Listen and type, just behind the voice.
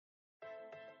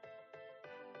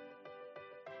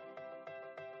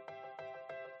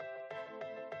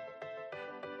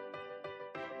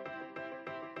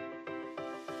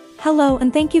Hello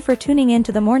and thank you for tuning in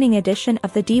to the morning edition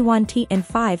of the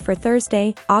D1.ticker for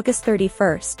Thursday, August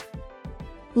 31st.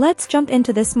 Let's jump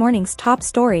into this morning's top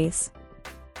stories.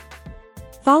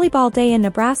 Volleyball Day in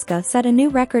Nebraska set a new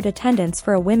record attendance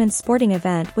for a women's sporting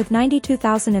event with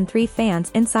 92,003 fans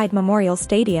inside Memorial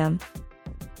Stadium.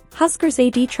 Huskers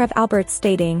AD Trev Alberts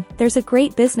stating, "There's a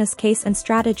great business case and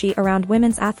strategy around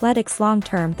women's athletics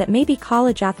long-term that maybe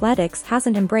college athletics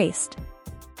hasn't embraced.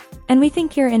 And we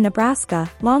think here in Nebraska,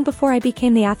 long before I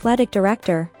became the athletic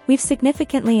director, we've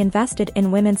significantly invested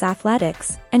in women's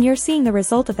athletics, and you're seeing the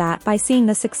result of that by seeing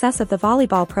the success of the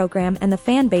volleyball program and the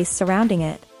fan base surrounding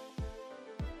it."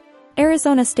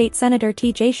 Arizona State Senator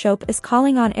T.J. Shope is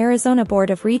calling on Arizona Board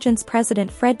of Regents President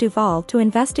Fred Duvall to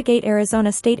investigate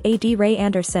Arizona State AD Ray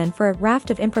Anderson for a raft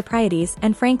of improprieties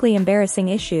and frankly embarrassing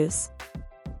issues.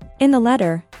 In the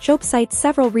letter, Shope cites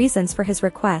several reasons for his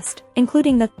request,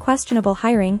 including the questionable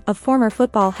hiring of former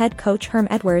football head coach Herm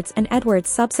Edwards and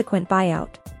Edwards' subsequent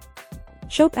buyout.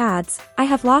 Shope adds, "I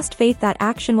have lost faith that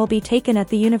action will be taken at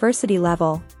the university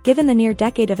level, given the near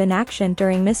decade of inaction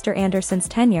during Mr. Anderson's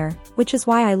tenure, which is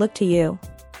why I look to you.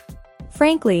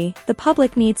 Frankly, the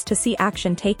public needs to see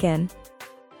action taken.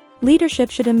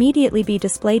 Leadership should immediately be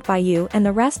displayed by you and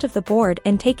the rest of the board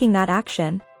in taking that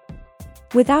action.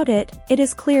 Without it, it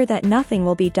is clear that nothing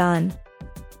will be done.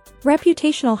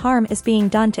 Reputational harm is being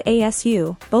done to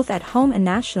ASU, both at home and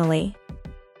nationally."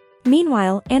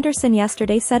 Meanwhile, Anderson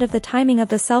yesterday said of the timing of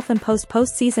the self-imposed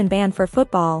postseason ban for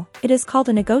football, "It is called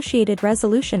a negotiated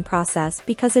resolution process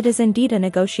because it is indeed a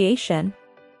negotiation.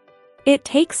 It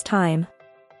takes time.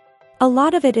 A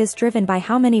lot of it is driven by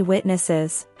how many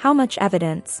witnesses, how much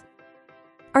evidence.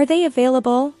 Are they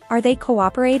available? Are they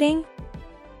cooperating?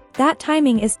 That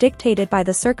timing is dictated by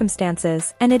the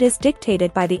circumstances and it is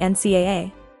dictated by the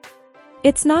NCAA.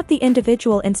 It's not the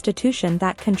individual institution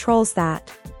that controls that."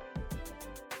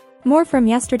 More from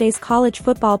yesterday's College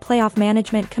Football Playoff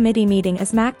Management Committee meeting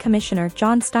as MAC Commissioner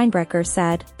John Steinbrecher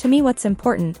said, "To me what's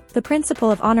important, the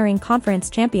principle of honoring conference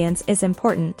champions is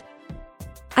important.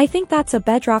 I think that's a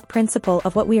bedrock principle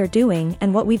of what we are doing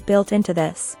and what we've built into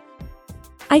this.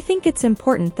 I think it's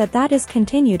important that that is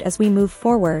continued as we move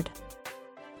forward.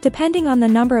 Depending on the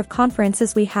number of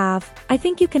conferences we have, I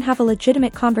think you can have a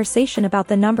legitimate conversation about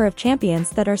the number of champions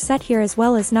that are set here as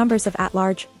well as numbers of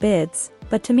at-large bids,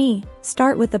 but to me,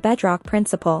 start with the bedrock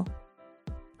principle.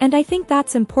 And I think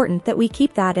that's important that we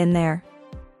keep that in there."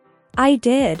 I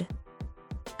did.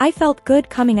 I felt good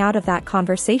coming out of that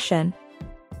conversation.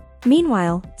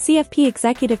 Meanwhile, CFP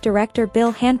Executive Director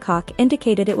Bill Hancock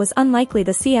indicated it was unlikely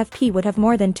the CFP would have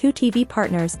more than 2 TV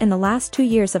partners in the last 2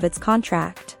 years of its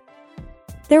contract.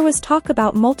 There was talk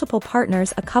about multiple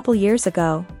partners a couple years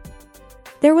ago.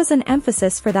 There was an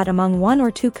emphasis for that among 1 or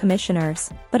 2 commissioners,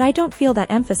 but I don't feel that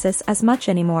emphasis as much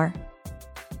anymore.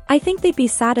 I think they'd be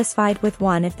satisfied with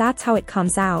 1 if that's how it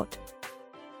comes out.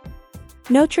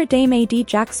 Notre Dame AD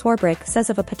Jack Swarbrick says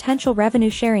of a potential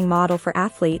revenue-sharing model for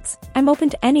athletes, "I'm open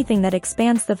to anything that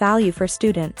expands the value for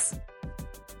students.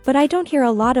 But I don't hear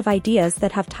a lot of ideas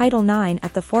that have Title IX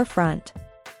at the forefront.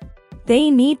 They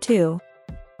need to.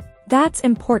 That's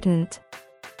important."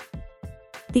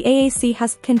 The AAC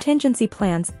has contingency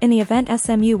plans in the event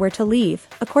SMU were to leave,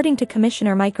 according to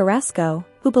Commissioner Mike Oresco,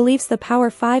 who believes the Power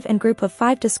 5 and Group of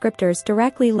 5 descriptors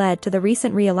directly led to the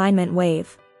recent realignment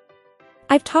wave.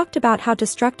 "I've talked about how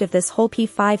destructive this whole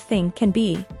P5 thing can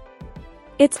be.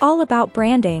 It's all about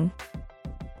branding.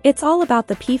 It's all about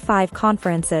the P5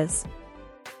 conferences.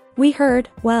 We heard,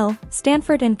 well,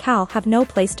 Stanford and Cal have no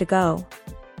place to go.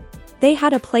 They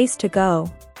had a place to go.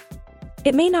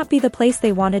 It may not be the place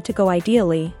they wanted to go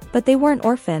ideally, but they weren't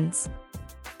orphans.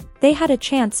 They had a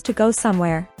chance to go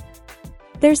somewhere.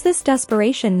 There's this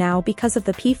desperation now because of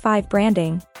the P5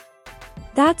 branding.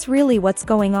 That's really what's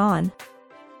going on.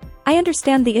 I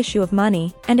understand the issue of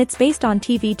money, and it's based on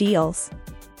TV deals.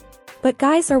 But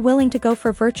guys are willing to go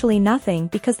for virtually nothing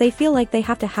because they feel like they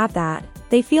have to have that,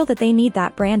 they feel that they need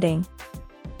that branding."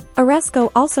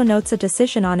 Oresco also notes a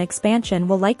decision on expansion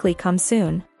will likely come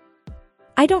soon.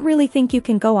 "I don't really think you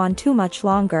can go on too much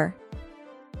longer.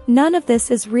 None of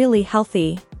this is really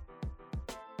healthy."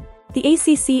 The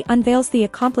ACC unveils the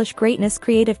Accomplish Greatness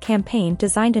creative campaign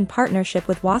designed in partnership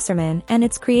with Wasserman and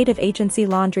its creative agency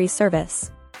Laundry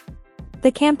Service.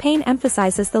 The campaign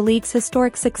emphasizes the league's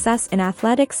historic success in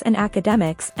athletics and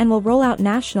academics and will roll out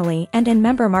nationally and in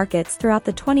member markets throughout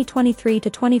the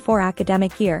 2023-24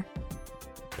 academic year.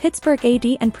 Pittsburgh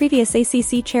AD and previous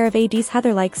ACC chair of ADs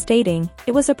Heather Like stating,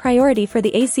 "It was a priority for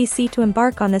the ACC to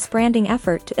embark on this branding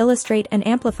effort to illustrate and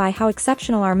amplify how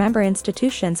exceptional our member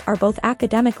institutions are both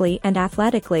academically and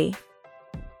athletically."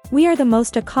 We are the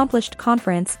most accomplished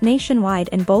conference nationwide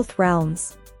in both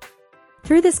realms.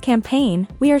 Through this campaign,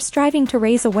 we are striving to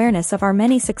raise awareness of our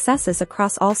many successes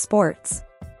across all sports.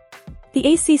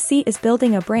 The ACC is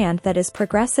building a brand that is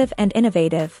progressive and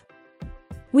innovative.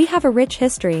 We have a rich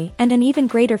history and an even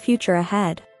greater future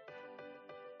ahead.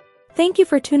 Thank you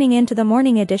for tuning in to the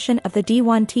morning edition of the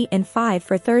D1.ticker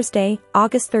for Thursday,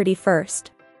 August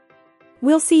 31st.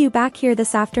 We'll see you back here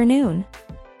this afternoon.